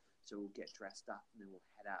night. So we'll get dressed up and then we'll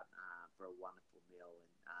head out for a wonderful meal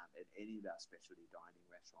at any of our specialty dining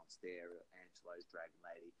restaurants there. Angelo's, Dragon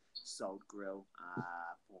Lady, Salt Grill,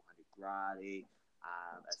 400 Gradi,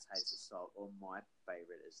 as Hazel Salt, or my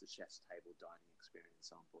favourite is the Chef's Table dining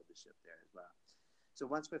experience on board the ship there as well. So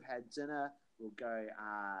once we've had dinner, we'll go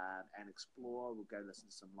and explore. We'll go listen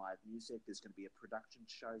to some live music. There's going to be a production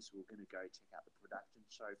show, so we're going to go check out the production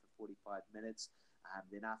show for 45 minutes.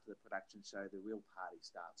 Then after the production show, the real party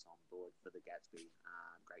starts on board for the Gatsby,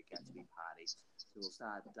 Great Gatsby party. So we'll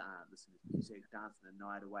start listening to music, dancing the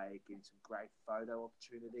night away, getting some great photo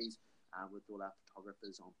opportunities with all our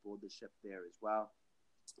photographers on board the ship there as well.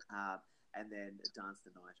 And then dance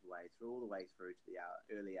the night away all the way through to the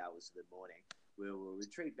early hours of the morning. We'll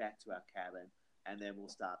retreat back to our cabin, and then we'll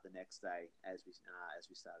start the next day as we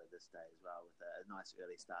started this day as well, with a nice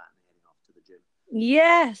early start and heading off to the gym.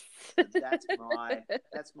 Yes. So that's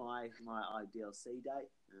my ideal sea day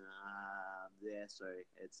there. So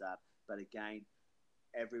it's but again,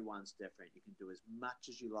 everyone's different. You can do as much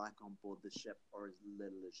as you like on board the ship or as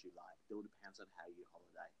little as you like. It all depends on how you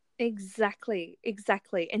holiday. Exactly.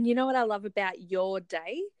 And you know what I love about your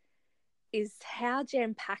day is how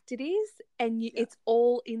jam-packed it is, and it's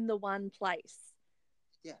all in the one place.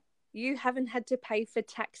 Yeah. You haven't had to pay for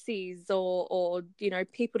taxis or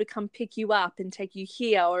people to come pick you up and take you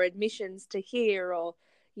here, or admissions to here, or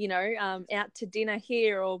out to dinner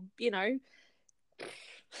here, or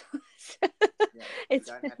it's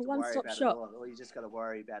you don't have to one worry stop about shop. it all you just got to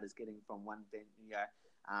worry about is getting from one venue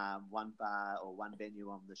one bar or one venue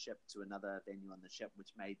on the ship to another venue on the ship, which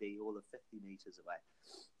may be all of 50 meters away.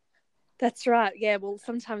 That's right. Yeah. Well,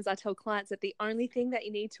 sometimes I tell clients that the only thing that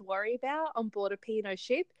you need to worry about on board a P&O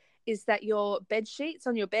ship is that your bed sheets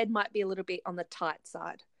on your bed might be a little bit on the tight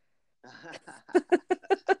side.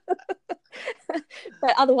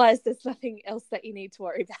 But otherwise, there's nothing else that you need to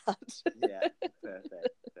worry about. Yeah, perfect.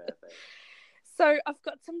 So I've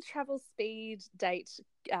got some travel speed date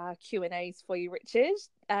Q&As for you, Richard.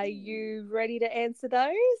 Are you ready to answer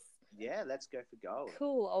those? Yeah, let's go for gold.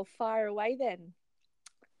 Cool. I'll fire away then.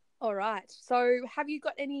 All right. So have you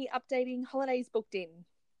got any updating holidays booked in?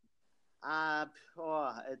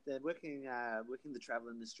 Working the travel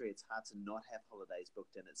industry, it's hard to not have holidays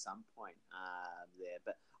booked in at some point there.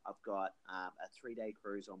 But I've got a 3-day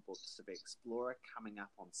cruise on board Pacific Explorer coming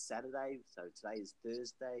up on Saturday. So today is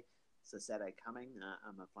Thursday. So Saturday coming,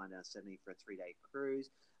 I'm flying down to Sydney for a 3-day cruise.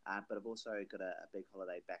 But I've also got a big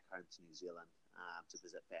holiday back home to New Zealand to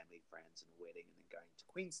visit family, friends, and a wedding, and then going to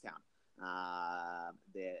Queenstown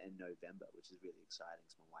there in November, which is really exciting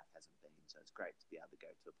because my wife hasn't been. So it's great to be able to go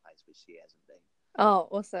to a place where she hasn't been. Oh,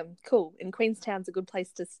 awesome. Cool. And Queenstown's a good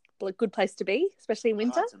place to be, especially in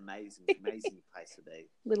winter. Oh, it's amazing place to be.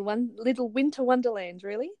 Little winter wonderland,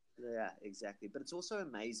 really. Yeah, exactly. But it's also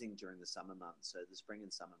amazing during the summer months. So the spring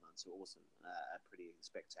and summer months are awesome, are pretty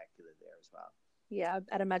spectacular there as well. Yeah,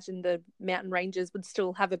 I'd imagine the mountain ranges would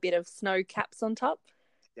still have a bit of snow caps on top.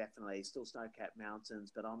 Definitely, still snow-capped mountains,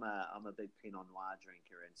 but I'm a big Pinot Noir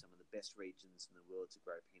drinker, and some of the best regions in the world to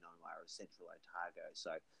grow Pinot Noir are Central Otago.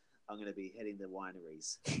 So I'm going to be hitting the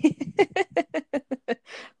wineries.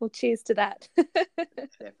 Well, cheers to that.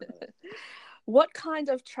 Definitely. What kind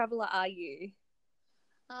of traveller are you?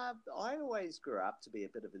 I always grew up to be a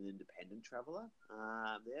bit of an independent traveller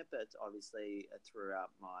there, but obviously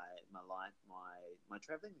throughout my life, my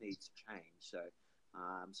travelling needs change. So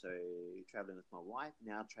traveling with my wife,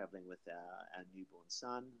 now traveling with our newborn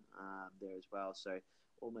son there as well. So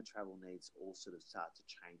all my travel needs all sort of start to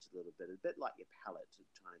change a little bit like your palate. It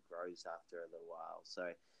kind of grows after a little while.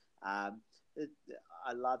 So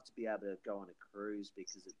I love to be able to go on a cruise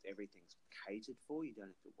because everything's catered for. You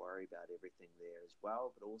don't have to worry about everything there as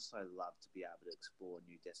well, but also love to be able to explore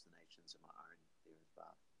new destinations of my own there as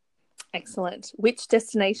well. Excellent. Which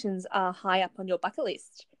destinations are high up on your bucket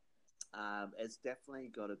list? It's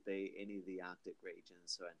definitely got to be any of the Arctic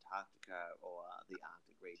regions, so Antarctica or the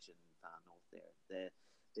Arctic region far north there.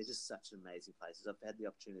 They're just such amazing places. I've had the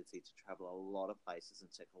opportunity to travel a lot of places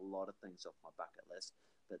and tick a lot of things off my bucket list,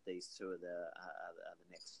 but these two are the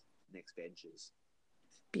next ventures.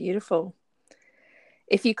 Beautiful.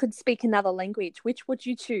 If you could speak another language, which would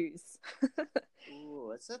you choose?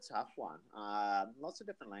 Ooh, it's a tough one. Lots of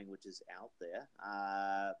different languages out there.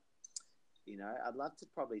 I'd love to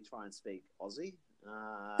probably try and speak Aussie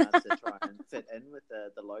to try and fit in with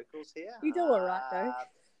the locals here. You do all right, though.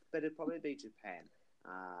 But it'd probably be Japan.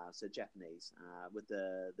 So Japanese. With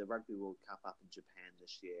the Rugby World Cup up in Japan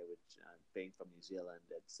this year, which being from New Zealand,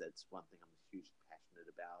 it's one thing I'm hugely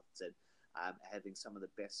passionate about. And having some of the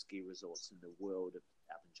best ski resorts in the world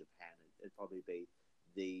up in Japan, it'd probably be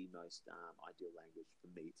the most ideal language for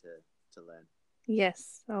me to learn.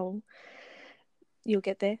 Yes. Oh, you'll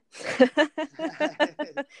get there.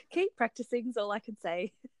 Keep practicing is all I can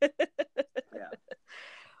say. Yeah.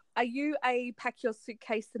 Are you a pack your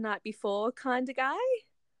suitcase the night before kind of guy?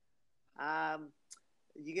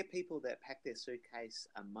 You get people that pack their suitcase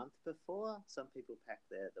a month before. Some people pack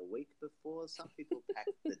the week before. Some people pack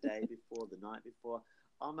the day before, the night before.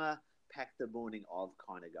 I'm a pack the morning of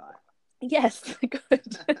kind of guy. Yes,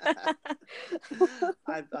 good.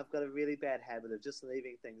 I've got a really bad habit of just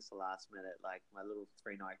leaving things to last minute. Like my little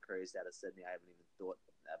 3-night cruise out of Sydney, I haven't even thought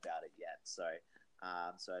about it yet. So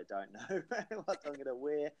I don't know what I'm going to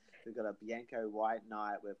wear. We've got a Bianco white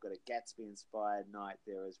night. We've got a Gatsby-inspired night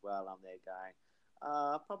there as well. I'm there going,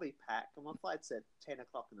 I'll probably pack. And my flight's at 10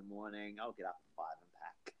 o'clock in the morning. I'll get up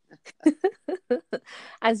at 5 and pack.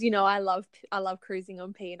 As you know, I love cruising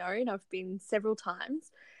on P&O, and I've been several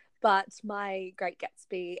times. But my Great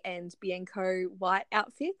Gatsby and Bianco white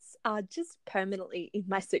outfits are just permanently in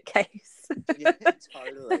my suitcase. Yeah,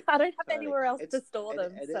 totally. I don't have anywhere else to store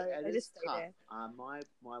them, so they just stay tough. there.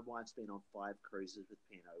 My wife's been on 5 cruises with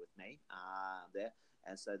P&O with me there,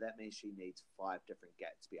 and so that means she needs 5 different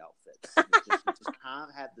Gatsby outfits. You just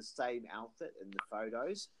can't have the same outfit in the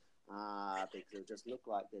photos because it'll just look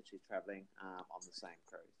like that she's traveling on the same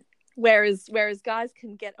cruise. Whereas guys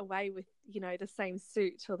can get away with, the same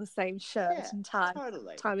suit or the same shirt and tie,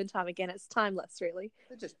 totally. time and time again. It's timeless, really.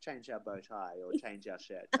 They just change our bow tie or change our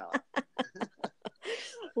shirt color.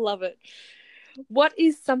 Love it. What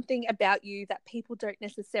is something about you that people don't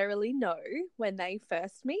necessarily know when they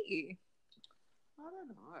first meet you? I don't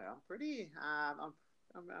know. I'm pretty. I'm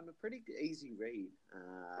a pretty easy read.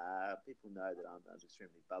 People know that I'm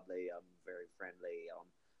extremely bubbly. I'm very friendly.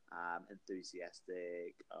 I'm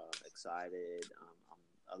enthusiastic. I'm excited.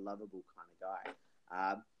 I'm a lovable kind of guy.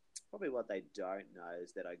 Probably what they don't know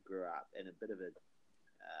is that I grew up in a bit of a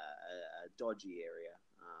dodgy area.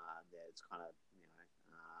 That's kind of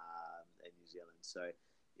in New Zealand. So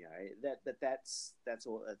that's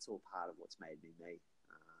all part of what's made me me.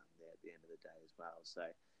 At the end of the day as well. So,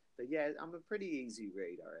 but yeah, I'm a pretty easy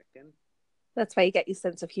read, I reckon. That's where you get your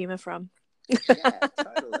sense of humour from. Yeah,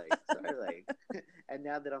 totally. And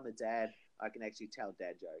now that I'm a dad, I can actually tell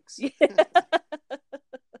dad jokes. Yeah.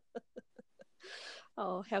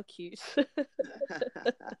 Oh, how cute.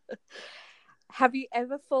 Have you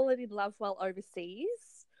ever fallen in love while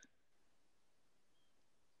overseas?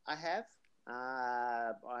 I have.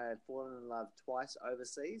 I have fallen in love twice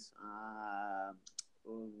overseas.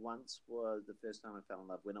 Once was the first time I fell in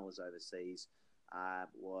love when I was overseas.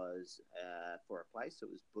 Was for a place. It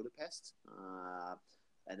was Budapest,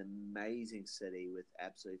 an amazing city with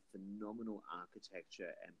absolutely phenomenal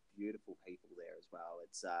architecture and beautiful people there as well.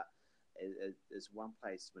 There's one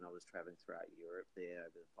place when I was traveling throughout Europe there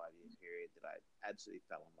over the 5 year period that I absolutely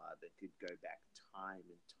fell in love and could go back time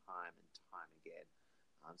and time and time again.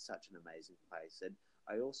 Such an amazing place. And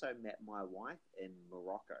I also met my wife in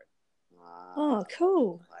Morocco. Oh,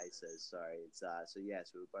 cool. Places. So we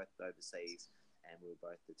were both overseas, and we were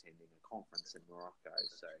both attending a conference in Morocco.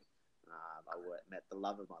 So I met the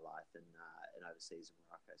love of my life in overseas in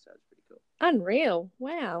Morocco. So it was pretty cool. Unreal.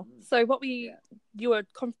 Wow. So what were you? Yeah. You were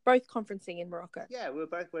both conferencing in Morocco. Yeah, we were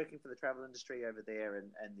both working for the travel industry over there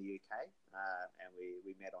in the UK, and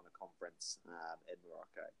we met on a conference in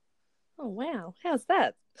Morocco. Oh wow! How's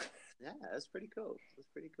that? Yeah, it was pretty cool. It was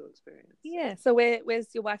a pretty cool experience. Yeah. So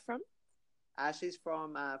where's your wife from? She's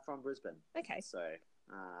from Brisbane. Okay. So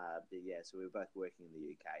so we were both working in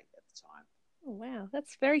the UK at the time. Oh wow,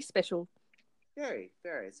 that's very special. Very,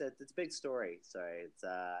 very. It's a big story. So it's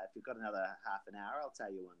if you've got another half an hour, I'll tell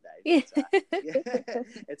you one day. But,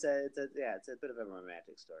 it's a bit of a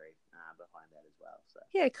romantic story behind that as well. So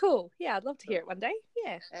yeah, cool. Yeah, I'd love to hear it one day.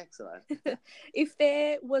 Yeah, excellent. If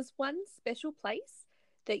there was one special place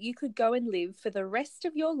that you could go and live for the rest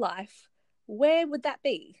of your life, where would that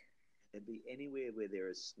be? It'd be anywhere where there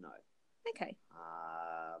is snow. Okay.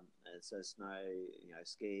 And so snow,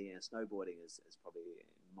 skiing and snowboarding is probably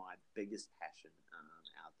my biggest passion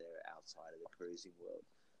out there outside of the cruising world.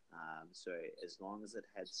 So as long as it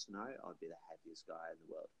had snow, I'd be the happiest guy in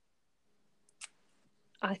the world.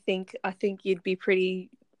 I think you'd be pretty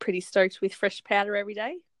stoked with fresh powder every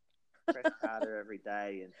day. Fresh powder every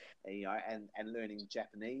day, and learning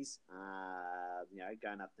Japanese.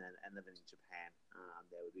 Going up there and living in Japan,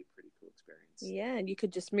 that would be a pretty cool experience. Yeah, and you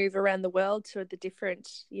could just move around the world to the different,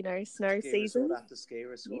 snow seasons. Resort after ski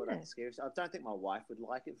resort after ski resort. I don't think my wife would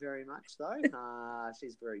like it very much though.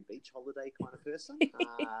 She's a very beach holiday kind of person,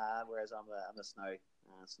 whereas I'm a snow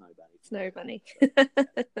bunny. Snow bunny. So,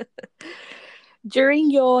 during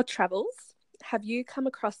your travels, have you come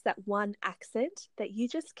across that one accent that you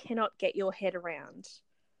just cannot get your head around?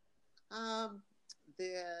 I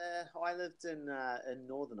lived in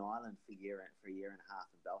Northern Ireland for a year and a half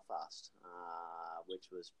in Belfast, which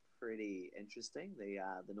was pretty interesting.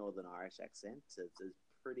 The Northern Irish accent is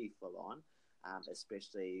pretty full on,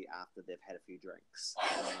 especially after they've had a few drinks.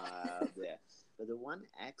 Yeah, but the one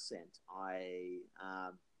accent I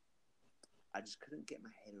just couldn't get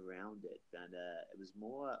my head around it, and it was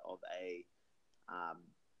more of a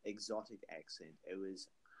exotic accent. It was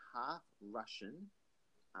half Russian,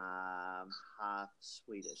 half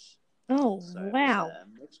Swedish. Oh, so wow. It was a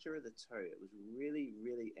mixture of the two. It was really,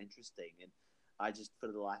 really interesting, and I just, for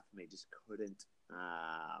the life of me, just couldn't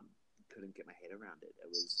get my head around it. It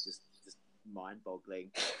was just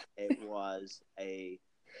mind-boggling. It was a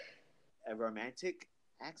romantic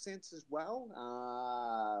accent as well.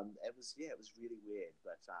 It was really weird,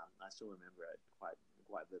 but I still remember it quite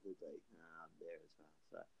vividly there as well.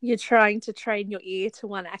 So you're trying to train your ear to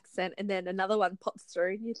one accent, and then another one pops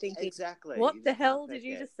through, and you're thinking, exactly, what the hell did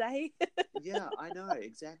you just say? Yeah, I know,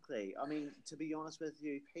 exactly. I mean, to be honest with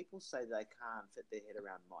you, people say they can't fit their head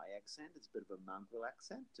around my accent. It's a bit of a mongrel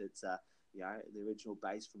accent. It's the original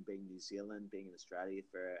base from being New Zealand, being in Australia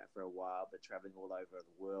for a while, but traveling all over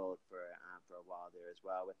the world for a while there as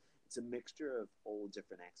well. It's a mixture of all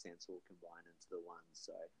different accents all combined into the one.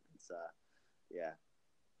 So it's yeah.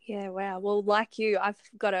 Yeah, wow. Well, like you, I've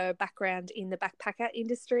got a background in the backpacker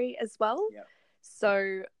industry as well. Yep.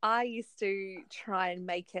 So I used to try and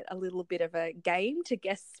make it a little bit of a game to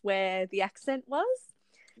guess where the accent was.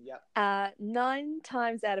 Yep. 9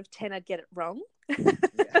 times out of 10, I'd get it wrong. Yeah.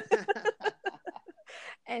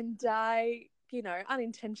 And I,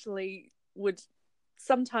 unintentionally would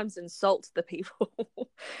sometimes insult the people.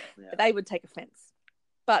 Yeah. They would take offense.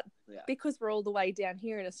 But Yeah. because we're all the way down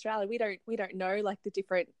here in Australia, we don't know like the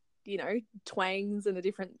different, twangs and the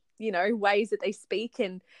different, ways that they speak.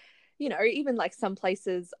 And, even like some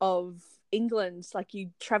places of England, like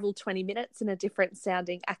you travel 20 minutes in a different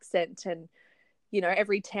sounding accent, and,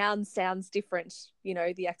 every town sounds different.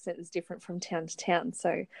 The accent is different from town to town.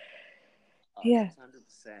 So, Oh, yeah.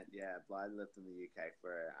 100%. Yeah, I lived in the UK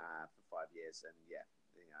for 5 years, and yeah,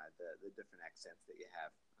 the different accents that you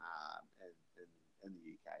have in the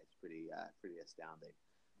UK is pretty astounding.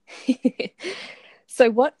 So,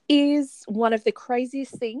 what is one of the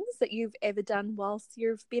craziest things that you've ever done whilst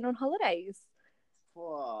you've been on holidays?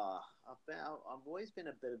 Oh, I've always been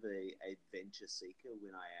a bit of a adventure seeker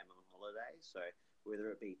when I am on holiday. So whether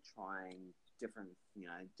it be trying different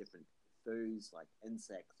foods like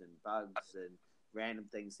insects and bugs and random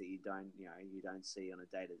things that you don't see on a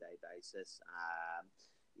day to day basis.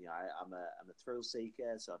 I'm a thrill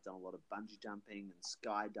seeker, so I've done a lot of bungee jumping and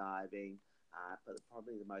skydiving. But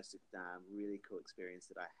probably the most really cool experience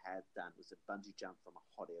that I have done was a bungee jump from a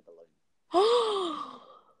hot air balloon.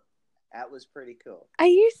 That was pretty cool. Are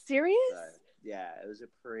you serious? So, yeah, it was a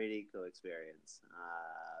pretty cool experience.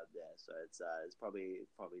 Yeah, so it's probably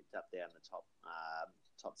up there in the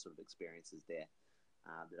top sort of experiences there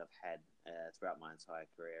that I've had throughout my entire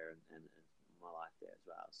career and my life there as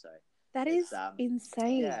well. So that is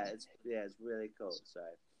insane. Yeah, it's really cool. So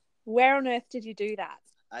where on earth did you do that?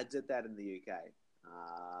 I did that in the UK.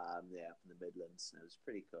 Yeah, in the Midlands. It was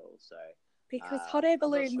pretty cool. So because hot air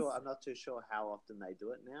balloons. I'm not too sure how often they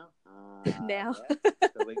do it now. Now.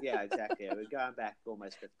 But yeah, exactly. We're going back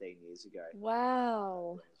almost 15 years ago.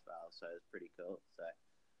 Wow. As well, so it's pretty cool. So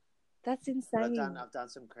that's insane. I've done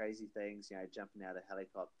some crazy things. Jumping out of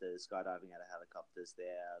helicopters, skydiving out of helicopters.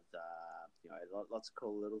 There, lots of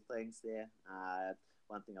cool little things there.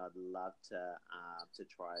 One thing I'd love to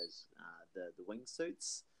try is the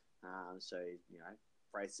wingsuits. So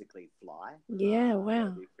basically fly. Yeah, wow.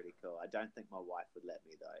 That'd be pretty cool. I don't think my wife would let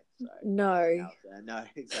me though. So no. No,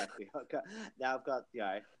 exactly. Now I've got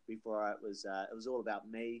before it was all about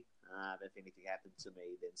me. If anything happened to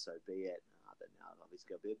me, then so be it. But now I've obviously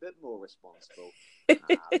got to be a bit more responsible.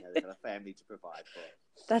 They've got a family to provide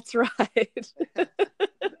for. That's right.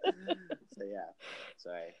 So yeah,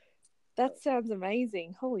 so that sounds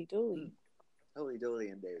amazing. Holy dooly. Holy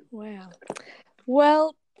dooly indeed. Wow.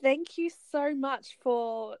 Well, thank you so much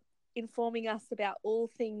for informing us about all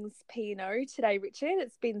things P&O today, Richard.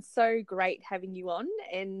 It's been so great having you on.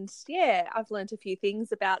 And yeah, I've learned a few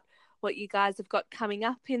things about what you guys have got coming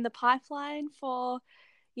up in the pipeline for,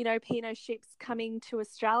 P&O ships coming to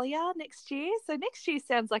Australia next year. So next year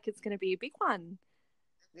sounds like it's going to be a big one.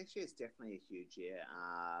 Next year is definitely a huge year,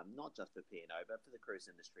 not just for P&O, but for the cruise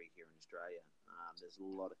industry here in Australia. There's a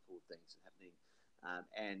lot of cool things happening.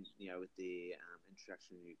 And with the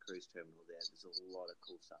introduction of the new cruise terminal there's a lot of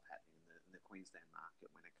cool stuff happening in the Queensland market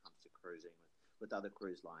when it comes to cruising with other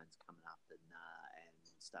cruise lines coming up and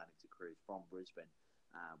starting to cruise from Brisbane,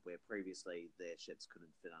 where previously their ships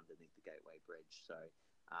couldn't fit underneath the Gateway Bridge. So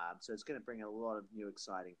it's going to bring a lot of new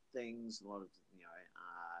exciting things, a lot of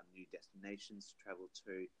new destinations to travel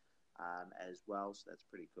to as well. So that's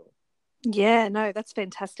pretty cool. Yeah, no, that's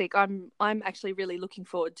fantastic. I'm actually really looking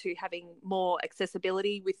forward to having more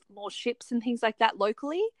accessibility with more ships and things like that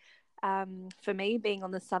locally. For me, being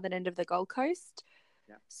on the southern end of the Gold Coast.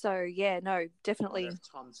 Yeah. So yeah, no, definitely. I wonder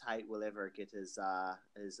if Tom Tate will ever get his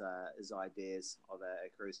ideas of a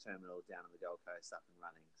cruise terminal down on the Gold Coast up and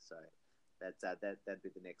running. So that'd be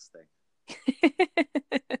the next thing.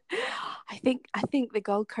 I think the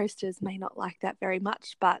Gold Coasters may not like that very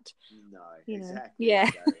much, but no, exactly. Yeah,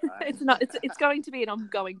 so, right? it's going to be an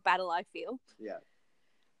ongoing battle, I feel. Yeah.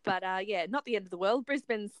 But yeah, not the end of the world.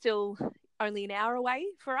 Brisbane's still only an hour away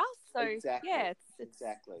for us, so exactly. Yeah,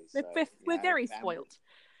 exactly. We're very spoilt.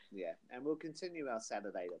 Yeah, and we'll continue our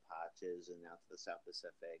Saturday departures and out to the South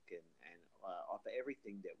Pacific and offer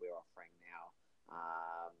everything that we're offering now.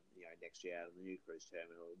 Next year the new cruise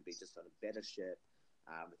terminal will be just on a better ship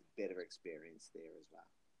with a better experience there as well.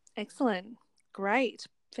 Excellent. Great.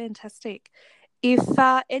 Fantastic. If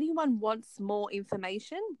anyone wants more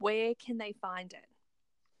information, where can they find it?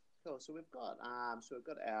 Cool. So we've got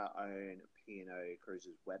our own P&O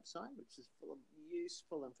Cruises website, which is full of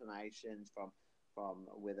useful information from from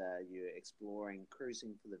whether you're exploring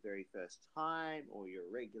cruising for the very first time or you're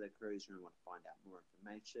a regular cruiser and want to find out more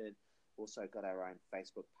information. Also got our own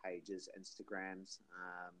Facebook pages, Instagrams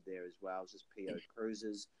there as well, just PO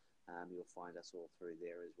Cruises. You'll find us all through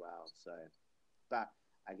there as well. So, but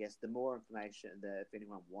I guess the more information, if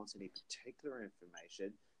anyone wants any particular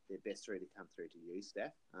information, they're best to come through to you,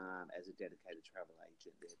 Steph, as a dedicated travel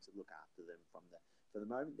agent there to look after them from the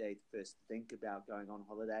moment they first think about going on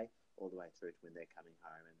holiday all the way through to when they're coming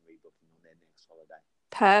home and rebooking on their next holiday.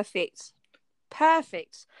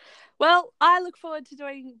 Perfect. Well, I look forward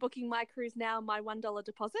to booking my cruise now, my $1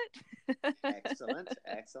 deposit. Excellent.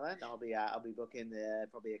 I'll be booking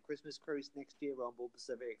probably a Christmas cruise next year on board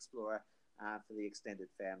Pacific Explorer for the extended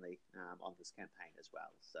family on this campaign as well.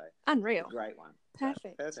 So unreal, great one.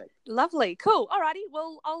 Perfect. So, perfect, lovely, cool. Alrighty,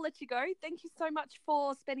 well, I'll let you go. Thank you so much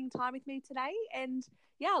for spending time with me today, and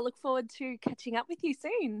I look forward to catching up with you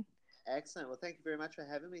soon. Excellent. Well, thank you very much for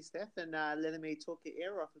having me, Steph, and letting me talk your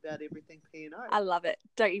ear off about everything P&O. I love it.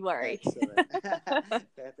 Don't you worry. Excellent.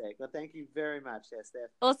 Perfect. Well, thank you very much, Steph.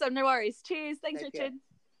 Awesome. No worries. Cheers. Thanks, Take Richard. Care.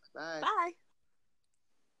 Bye. Bye.